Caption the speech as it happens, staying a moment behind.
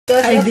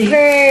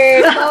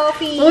HAIDEE.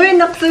 Coffee. Uy,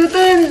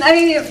 naksutan.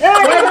 Ay,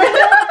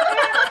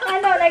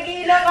 ano,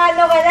 nag-ilang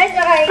ano ka na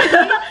siya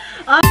HAIDEE?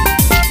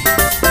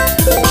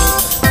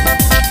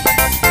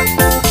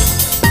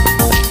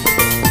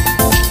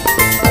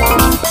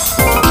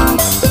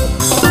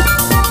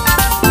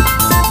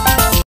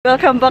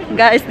 Welcome back,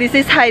 guys. This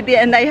is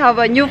HAIDEE and I have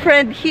a new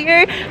friend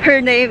here.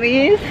 Her name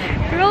is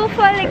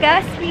Rufa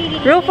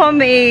Legaspi. Rufa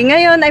May.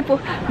 Ngayon,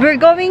 we're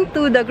going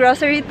to the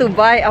grocery to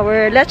buy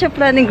our Letse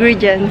Plan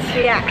ingredients.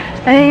 Yeah.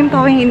 I'm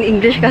talking in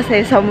English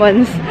kasi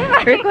someone's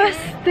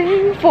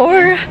requesting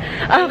for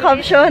a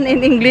caption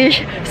in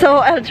English.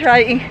 So, I'll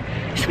try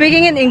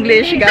speaking in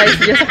English, guys,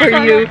 just for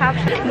you.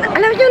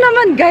 Alam nyo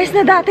naman, guys,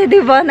 na dati,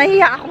 diba,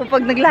 nahiya ako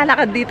pag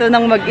naglalakad dito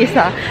ng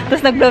mag-isa.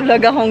 Tapos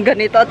nagvlog akong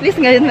ganito. At least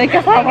ngayon may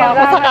kasama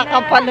ako sa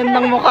kakapalan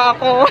ng mukha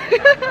ko.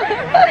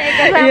 May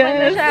kasama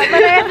na siya.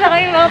 Parehas na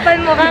kayo makapal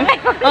mukha.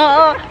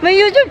 Oo. May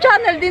YouTube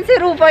channel din si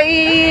Rufa.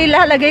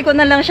 Ilalagay ko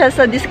na lang siya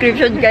sa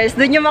description, guys.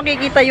 Doon nyo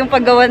makikita yung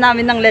paggawa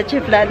namin ng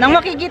Letse Plan. Nang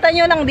makikita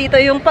nyo lang dito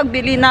yung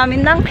pagbili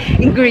namin ng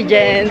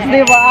ingredients,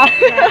 diba?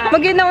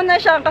 Maginaw na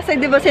siya kasi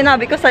diba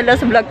sinabi ko sa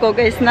last vlog ko,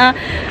 guys, na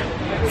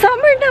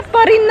summer na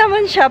pa rin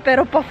naman siya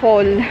pero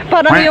pa-fall.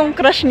 Parang yung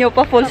crush nyo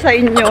pa-fall sa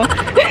inyo.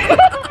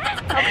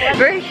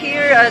 We're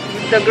here at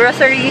the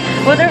grocery.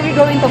 What are we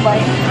going to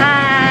buy?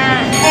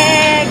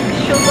 Egg,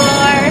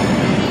 sugar,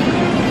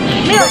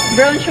 milk.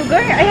 Brown sugar?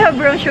 I have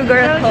brown sugar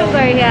at home.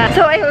 Sugar, yeah.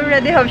 So I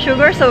already have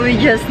sugar, so we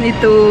just need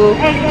to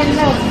Egg and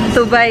milk.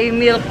 to buy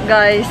milk,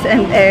 guys,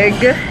 and egg.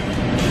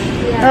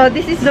 Yeah. Oh,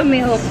 this is the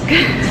milk.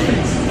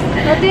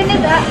 What do you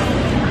need?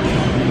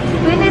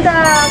 We need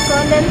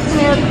condensed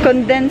milk.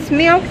 Condensed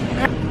milk.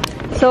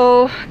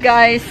 So,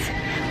 guys,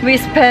 we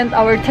spent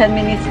our 10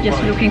 minutes just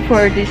looking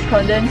for this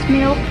condensed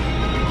milk.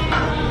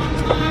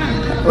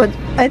 But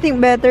I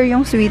think better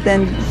yung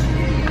sweetened.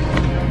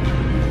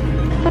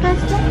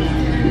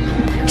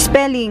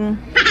 Spelling.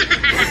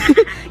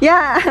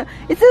 Yeah,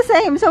 it's the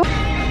same. So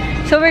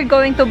we're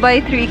going to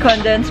buy 3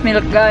 condensed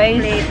milk, guys.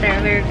 Later,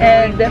 we're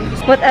And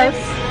what else?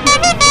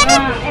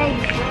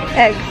 eggs.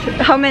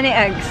 Eggs. How many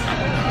eggs?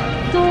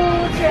 2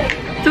 trays.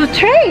 2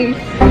 trays.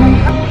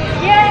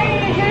 Yeah,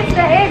 here's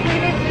the egg. We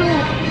need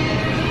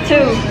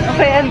 2. 2.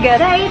 Okay, I'll get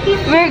it.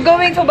 We're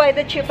going to buy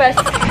the cheapest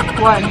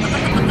one.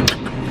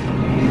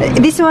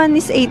 This one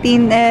is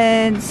 18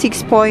 and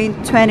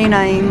 6.29.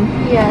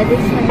 Yeah, this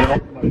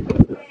one.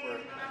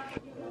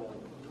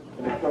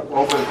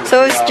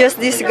 So it's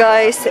just this,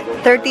 guys.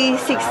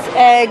 36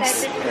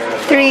 eggs,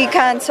 3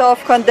 cans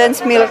of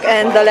condensed milk,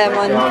 and the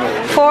lemon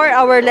for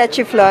our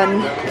Letse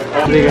Plan.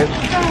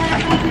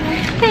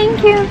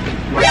 Thank you.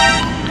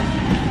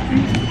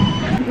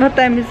 What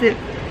time is it?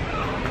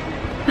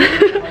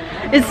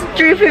 It's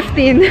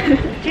 3:15.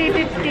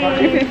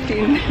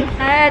 3:15.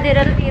 I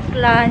didn't eat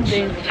lunch.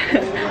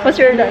 What's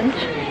your lunch?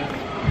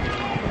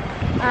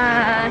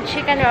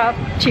 Chicken wrap.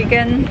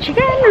 Chicken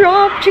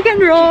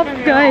wrap,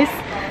 guys.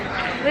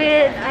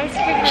 With ice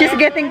cream. She's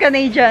getting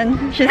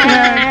Canadian. She's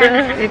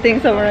not eating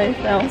some rice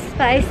now.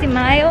 Spicy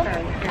mayo.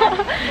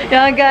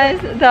 Yeah, guys,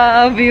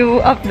 the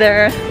view up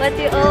there. But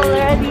you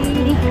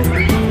already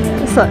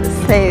So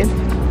safe.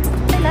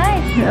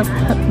 nice. Yep.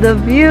 The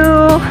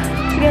view.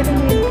 It's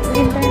getting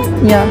winter.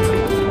 Yeah.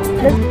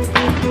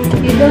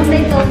 You don't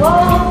take a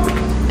walk.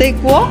 Take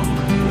walk.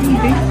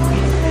 Okay.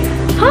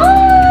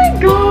 Hi,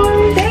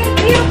 guys. Thank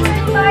you for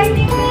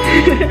inviting me.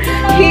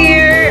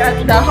 Here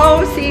at the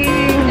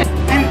housing.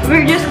 And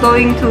we're just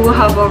going to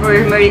have our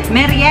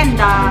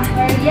merienda.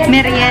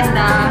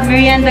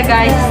 Merienda,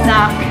 guys,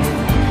 snack.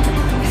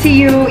 See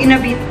you in a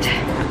bit.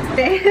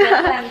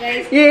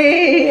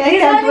 Yay! I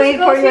can't wait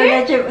for your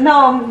Letse.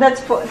 No,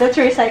 that's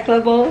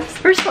recyclable.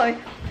 First one.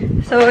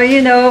 So,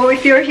 you know,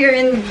 if you're here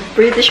in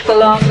British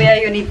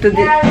Columbia, you need to do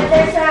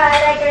There's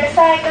like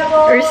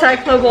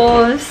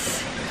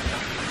recyclables.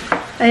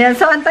 Ayan,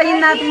 so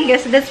antayin natin,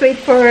 guys. Let's wait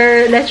for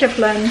Letse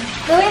Plan.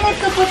 Do we need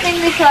to put in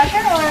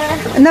dishwasher or?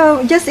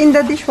 No, just in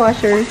the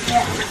dishwasher.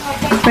 Yeah.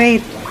 Okay.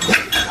 Wait.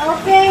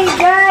 Okay,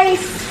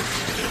 guys.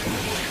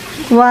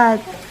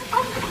 What?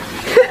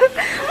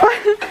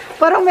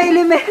 Parang may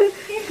element.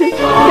 Guys,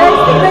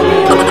 tignan nyo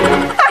yun.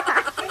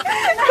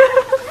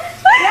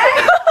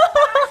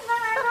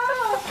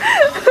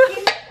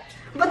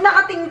 Ba't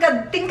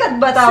nakatingkad?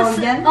 Tingkad ba tawag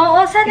yan?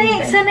 Oo,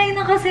 sanay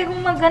na kasi kung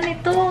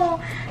magganito.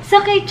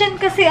 Sa kitchen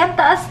kasi ang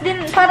taas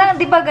din. Parang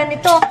di ba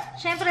ganito?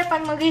 Siyempre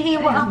pag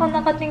maghihiwa ako,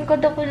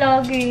 nakatingkad ako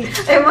lagi.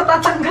 Eh,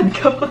 matatangkad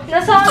ka ba?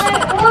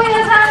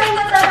 Nasanay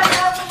na talaga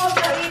ako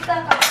magkaita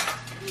ka.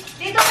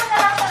 Dito ko na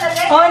lang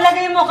talagay. Oh,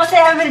 lagay mo kasi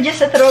I will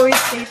just throw it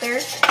later.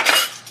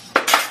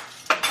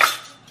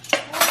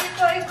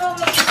 Ikaw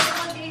magkita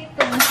mo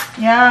dito.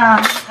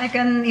 Yeah, I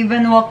can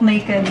even walk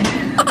naked.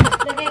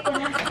 Lagay ko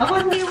na.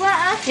 Ako Hiwa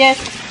ah. Yes.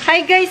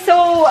 Hi guys,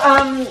 so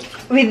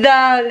with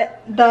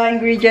the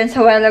ingredients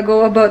a while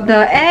ago about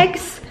the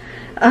eggs,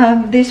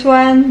 this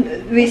one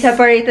we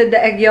separated the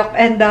egg yolk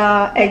and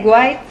the egg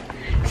white.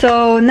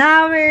 So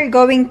now we're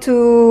going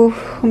to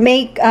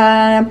make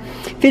a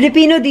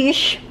Filipino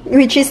dish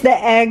which is the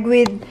egg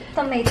with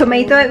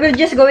tomato. We're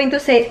just going to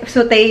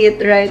saute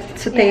it, right?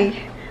 Saute.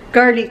 Yeah.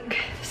 Garlic.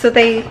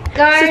 Saute.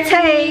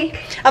 Saute.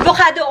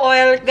 Avocado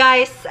oil,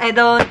 guys. I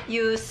don't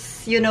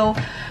use, you know,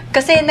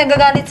 kasi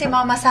nagagalit si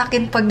mama sa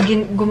akin pag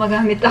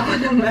gumagamit ako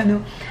ng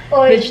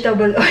oil.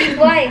 Vegetable oil.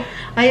 Why?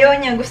 Ayaw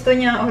niya. Gusto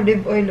niya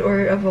olive oil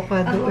or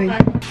avocado oil.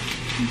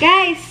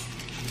 Guys,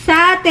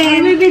 sa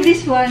atin, maybe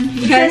this one.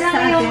 Guys,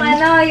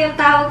 lang yung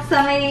tawag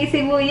sa may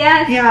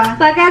sibuyas. Yeah.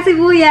 Pagka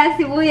sibuyas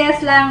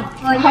lang.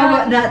 How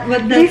about that?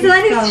 What that this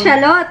one is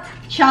shallot.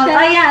 Shallot.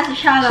 Oh, yeah,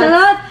 shallot.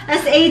 Shallot.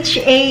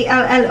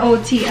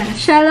 S-H-A-L-L-O-T-S.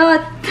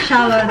 Shallot.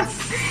 Shallots.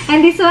 And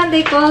this one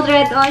they call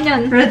red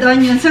onion. Red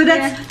onion. So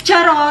that's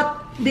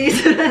charot.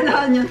 This red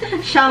onion.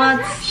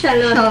 Shallots.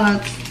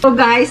 Shallots. So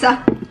guys,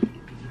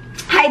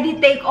 Heidi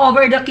take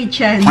over the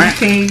kitchen.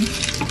 Okay.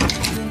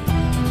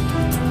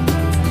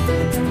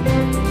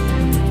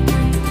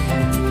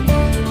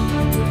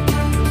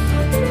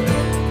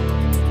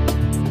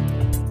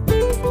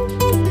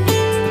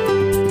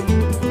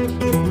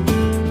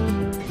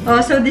 Oh,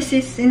 so this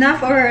is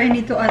enough or I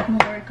need to add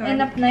more?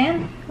 Enough na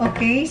yan.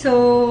 Okay,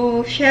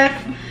 so Chef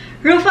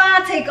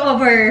Rufa, take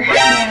over.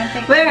 Yeah,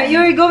 take Where? over.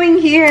 You're going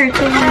here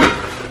to...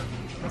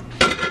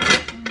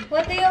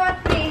 What do you want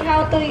me?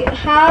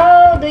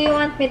 How do you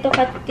want me to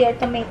cut your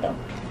tomato?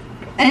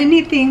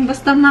 Anything,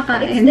 basta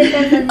makain. It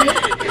depends on me.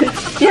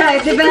 Yeah,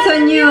 it depends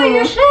on you.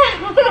 You're chef.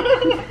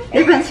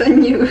 Depends on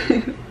you.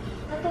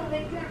 Ito,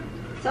 wait lang.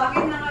 Sa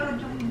akin na nga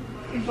yung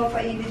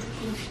ipapainit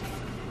ko.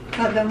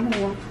 Kada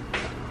mo.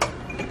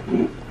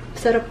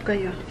 Sarap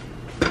kaya.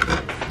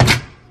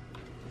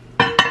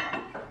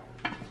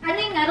 Ano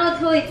yung narod,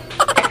 hoy?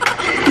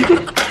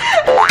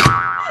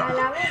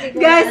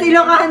 Guys,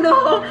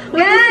 Ilocano!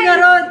 What is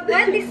ngarod?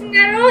 What is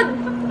ngarod?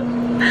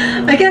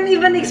 I can't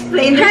even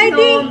explain. There's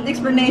Heidi, no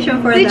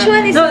explanation for which that.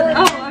 one is no, what?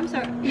 oh, I'm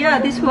sorry.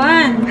 Yeah, this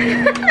one.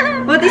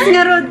 What is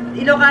ngarod?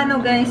 Ilocano,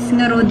 guys.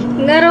 Ngarod.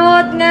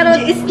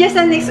 Ngarod. It's just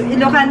an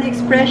Ilocano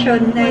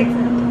expression. Like,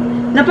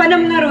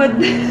 napanam ngarod.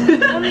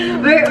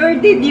 Where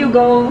did you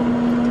go?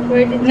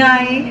 Where did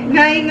Ngay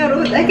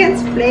ngarod. I can't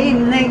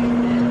explain. Like,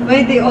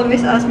 why they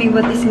always ask me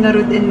what is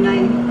ngarod and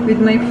ngay with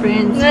my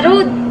friends.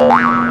 Ngarod.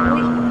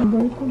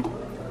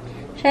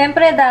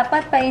 Siyempre,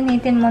 dapat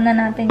painitin muna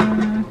natin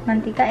yung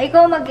mantika.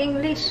 Ikaw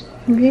mag-English.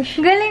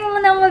 English? Galing mo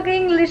na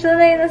mag-English.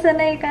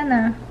 Sanay ka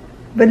na.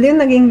 Baliw,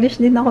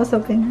 nag-English din ako sa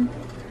Pinas.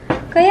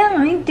 Kaya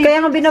nga, hindi. Kaya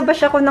nga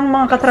binabash ako ng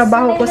mga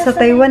katrabaho ko sa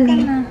Taiwan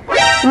eh.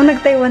 Nung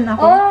nag-Taiwan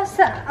ako. Talaga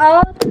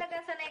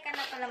sanay ka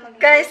na pala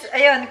mag-English. Guys,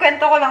 ayun,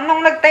 kwento ko lang.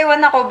 Nung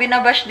nag-Taiwan ako,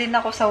 binabash din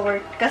ako sa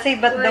work. Kasi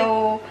ba't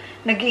daw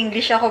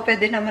nag-English ako,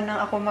 pwede naman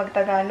lang ako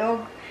mag-Tagalog.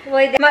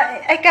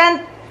 I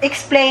can't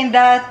explain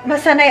that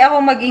masanay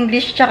ako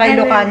mag-English tsaka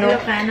Ilocano.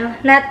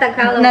 Not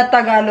Tagalog. Not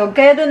Tagalog.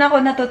 Kaya doon ako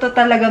natuto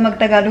talaga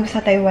mag-Tagalog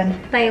sa Taiwan.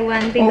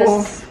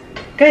 Because...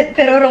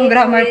 Pero wrong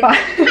grammar pa.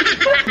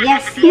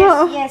 Yes.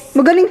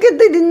 Magaling ka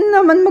din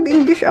naman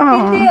mag-English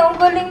Hindi, ang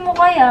galing mo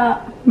kaya.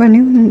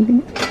 Baliw,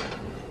 hindi.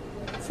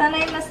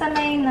 Sanay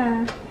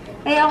na.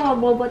 Ay, ako,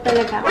 bobo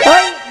talaga.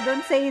 Oy,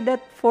 don't say that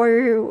for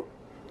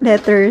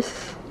letters.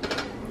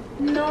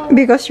 No.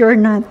 Because you're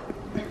not.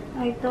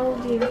 I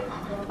told you.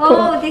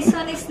 Oh, this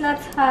one is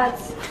not hot.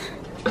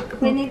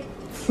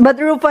 But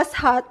Rupa's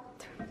hot.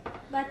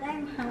 But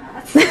I'm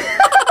hot.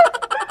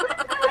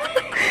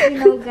 You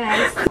know,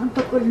 guys. Ang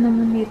tukol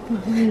naman nito.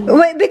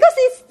 Wait, because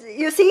it's,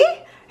 you see?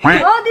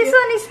 Oh, this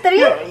one is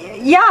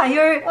 3? Yeah,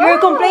 you're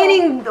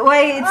complaining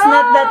why it's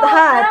not that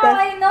hot. Now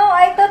I know.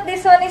 I thought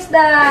this one is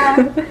the...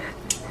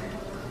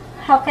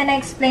 How can I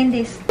explain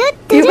this?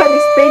 You can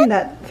explain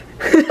that.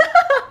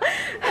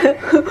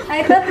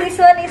 I thought this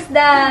one is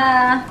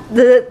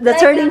the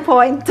turning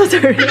point.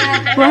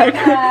 What?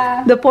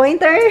 The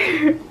pointer?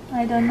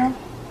 I don't know.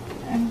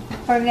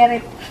 Forget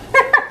it.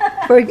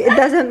 It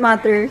doesn't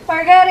matter.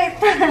 Forget it.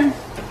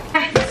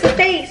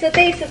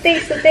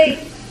 Saute.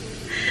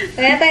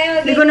 Kaya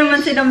tayo Hindi ko naman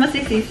sila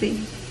masisisi.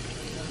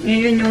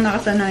 Yun yung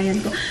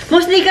nakasanayan ko.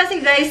 Mostly kasi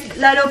guys,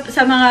 lalo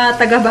sa mga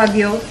taga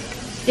Baguio,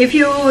 if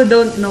you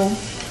don't know,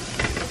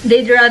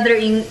 they'd rather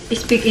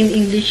speak in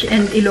English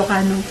and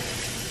Ilocano.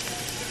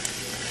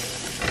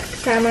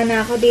 Sama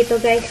na ako dito,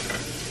 guys.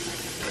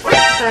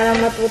 Para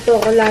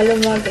matuto ko lalo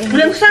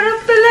mag-English. Ang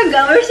sarap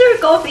talaga. Where's your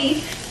coffee?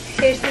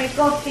 Here's my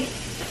coffee.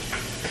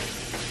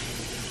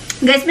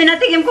 Guys,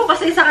 pinatikim ko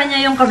kasi sa kanya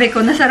yung kape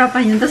ko.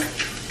 Nasarapan yun. Tapos,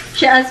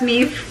 she asked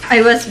me if I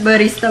was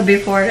barista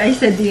before. I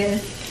said yes.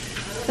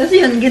 Tapos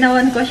yun,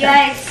 ginawan ko siya.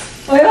 Guys,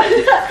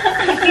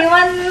 if you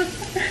want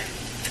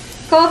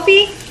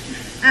coffee,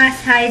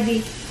 ask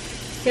Heidi.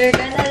 You're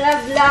gonna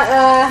love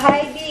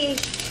Heidi.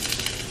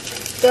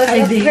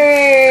 Because of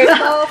her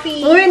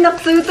coffee. Uy,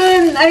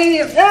 naksutan.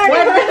 Ay, what?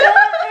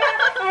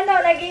 Ano,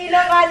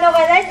 nag-Ilocano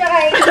ka na, tsaka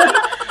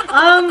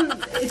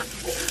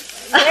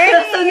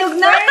Sunog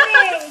na.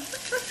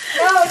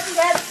 No, it's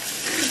not.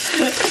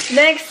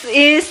 Next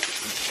is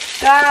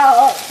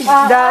Shallots.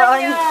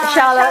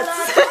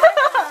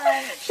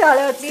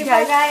 Shallots,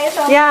 guys.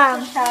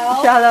 Yeah,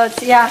 shallots,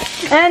 yeah.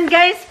 And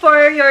guys,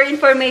 for your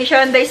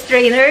information, this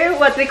strainer,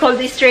 what we call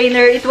this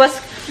strainer, it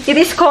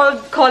is called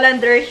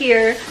colander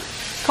here.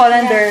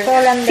 Colander.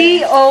 Colander.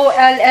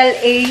 C-O-L-L-A-N-D-E-R.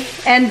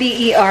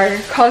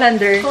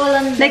 Colander.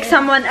 Like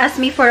someone asked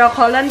me for a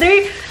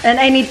colander, and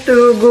I need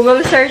to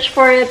Google search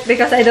for it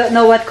because I don't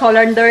know what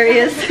colander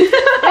is.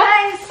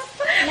 Guys,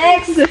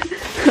 next,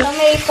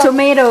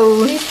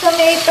 tomato. This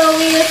tomato,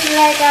 we use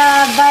like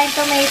a vine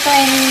tomato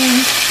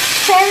and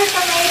cherry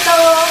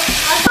tomato.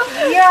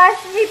 You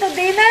asked me to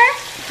dinner?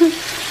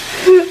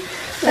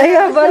 I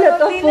have a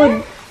lot of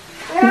food.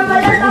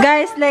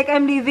 Guys, like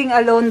I'm living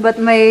alone,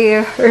 but my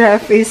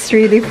ref is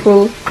really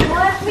full.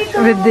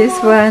 With this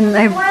one,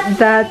 I've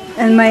that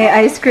and my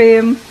ice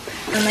cream.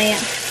 Mamaya.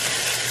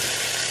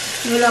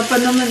 Wala pa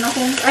naman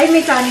akong... Ay,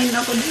 may kanin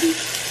ako din.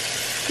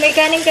 May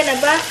kanin ka na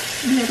ba?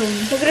 Meron.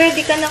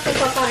 Mag-ready ka na kung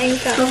kakain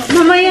ka. So,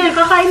 mamaya,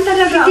 kakain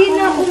talaga Hindi ako.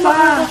 na ako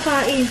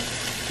makakain.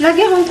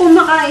 Lagi akong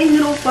kumakain,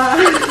 Rupa.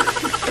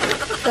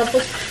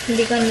 Tapos,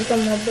 hindi ka nito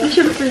maba.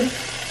 Siyempre.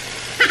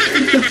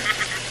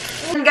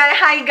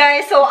 Hi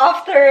guys, so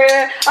after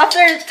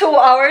 2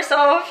 hours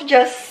of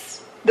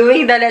just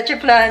doing the Letse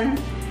Plan,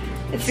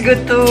 it's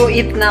good to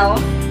eat now.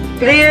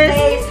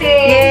 Please,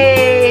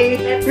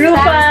 yay!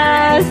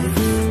 Rupa's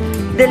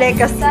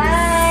delicacy.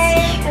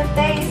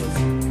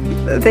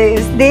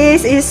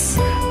 This is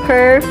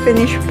her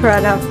finished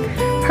product.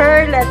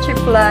 Her Letse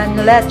Plan,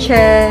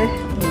 Letse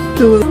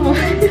 2.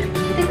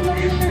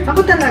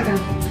 Ako talaga.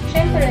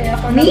 Siyempre,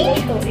 ako Me?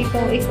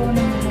 Ikaw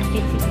naman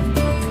nagtitikin.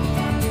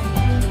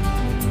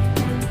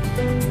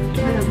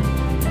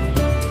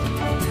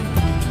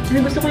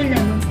 Ano gusto ko yung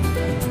lemon?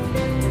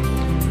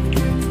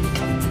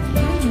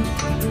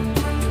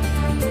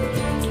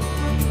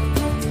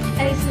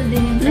 Ayos na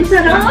din yung Ang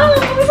sarap!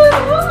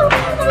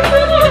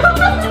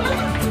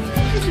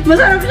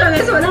 Masarap siya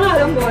guys, walang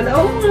halong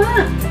bola. Oo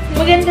nga!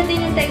 Maganda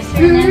din yung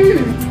texture niya.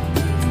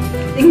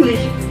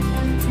 English.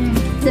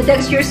 The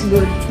texture is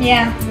good.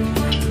 Yeah.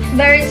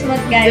 Very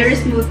smooth, guys. Very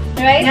smooth.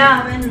 Right?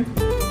 Yeah, man.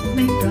 Oh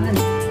my god.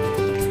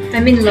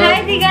 I'm in love.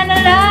 Hi, di ka na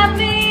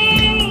laughing!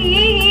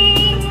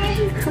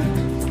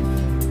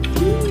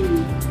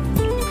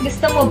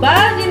 Gusto mo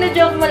ba?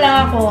 Gina-joke mo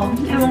lang ako.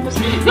 Ewan ko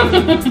sa'yo.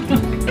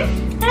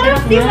 Harap,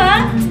 di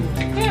ba?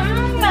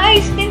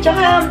 Maayos din.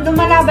 Tsaka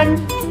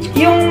lumalaban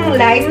yung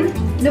lime.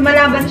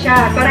 Lumalaban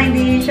siya para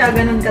hindi siya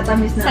ganun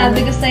katamis na. Sabi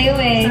ko sa'yo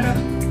eh.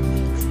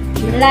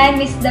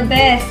 Lime is the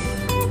best.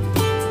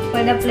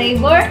 For the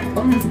flavor.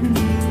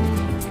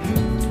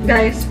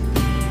 Guys,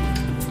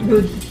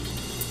 good.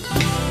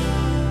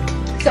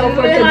 So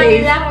for today,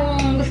 today,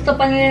 kung gusto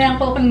pa nila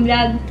ng cooking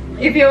vlog.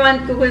 if you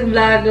want cooking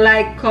vlog,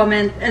 like,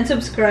 comment, and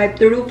subscribe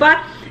to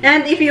Rupa.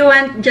 And if you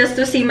want just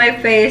to see my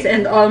face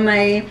and all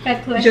my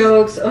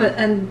jokes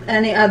and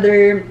any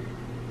other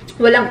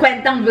walang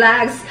kwentang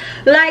vlogs,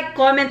 like,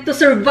 comment to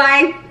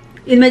survive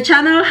in my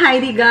channel,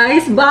 HAIDEE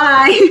guys.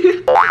 Bye!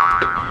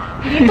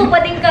 Dito pa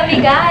din kami,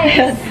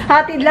 guys.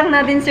 Hatid lang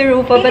natin si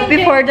Rupa. But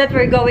before that,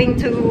 we're going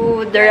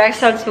to the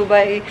restaurant to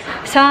buy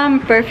some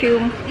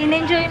perfume.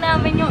 In-enjoy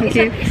namin yung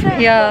isa't isa.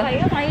 Yeah.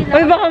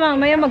 Uy, baka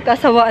mamaya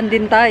magkasawaan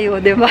din tayo,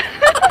 di ba?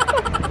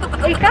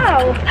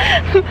 Ikaw.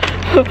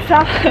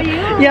 Sakto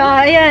yun.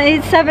 Yeah,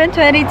 it's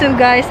 7:22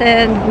 guys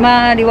and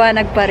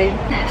maliwanag pa rin.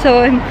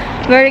 So, I'm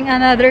wearing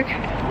another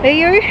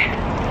layer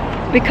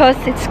because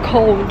it's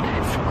cold.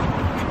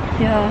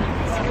 Yeah.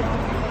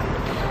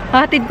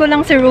 Hatid ko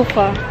lang si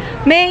Rupa.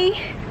 May!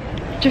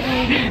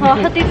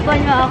 Hatid pa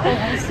niya ako.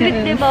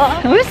 Sweet,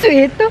 diba? Oh,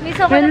 sweet.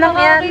 Minsan ka na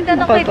nakakita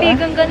ng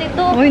kaibigan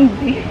ganito. Oh,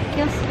 hindi.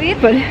 Yung sweet?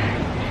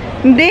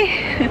 Hindi.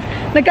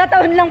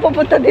 Nagkataon lang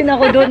pupunta din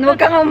ako doon. Huwag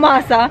kang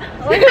umasa.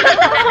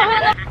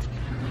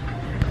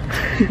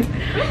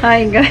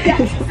 Hi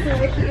guys.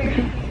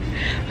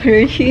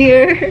 We're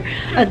here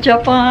at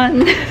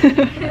Japan.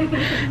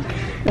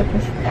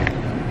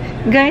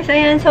 Guys,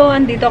 ayan. So,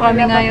 andito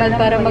kami ngayon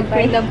para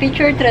mag-print ng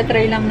picture.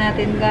 Try lang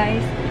natin,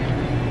 guys.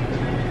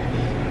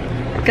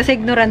 Kasi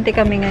ignorante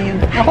kami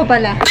ngayon. Ako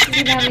pala.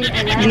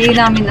 Hindi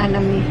namin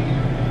alam eh.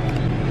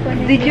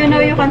 Did you know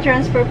you can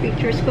transfer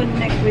pictures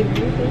connect with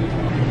Bluetooth?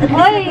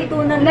 Oy!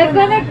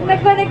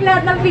 Nag-connect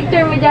lahat ng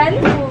picture mo dyan?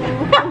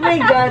 Oh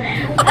my God!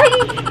 Ay!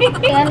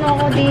 Ano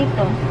ako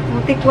dito?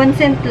 Mutik 1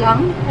 cent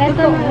lang?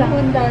 Ito na lang.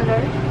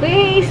 $1.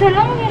 Uy, isa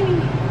lang yan eh.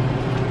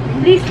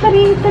 Please,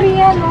 3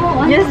 yan,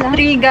 oh. Just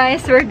 3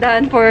 guys. We're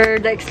done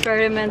for the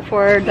experiment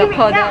for the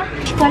product.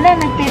 Wala,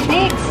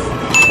 nagtitix.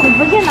 Ano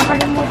ba yan?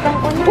 Nakalimutan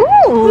ko na.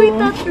 Ooh! Uy,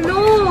 3.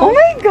 Oh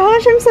my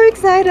gosh! I'm so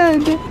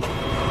excited!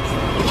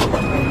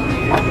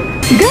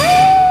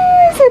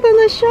 Guys! Ito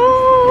na siya!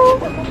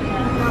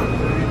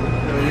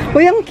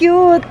 Uy, ang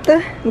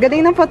cute!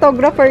 Galing ng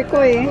photographer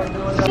ko eh.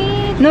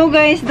 No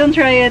guys, don't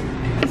try it.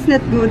 It's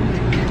not good.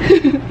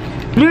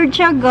 Blurred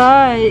siya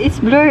guys. It's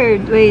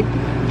blurred. Wait.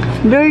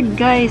 Blurred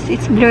guys.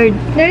 It's blurred.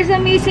 There's a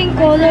missing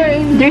color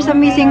in There's a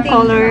missing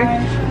color.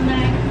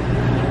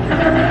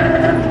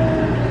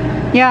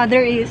 Yeah,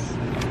 there is.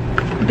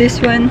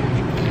 This one.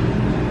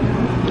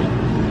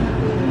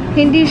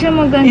 Hindi siya And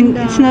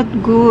maganda. it's not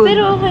good.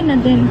 Pero okay na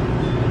din.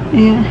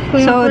 Yeah.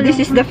 Kaya So, pala- this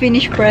is the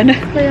finished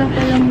product. Kaya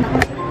pa lang.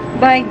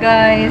 Bye,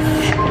 guys.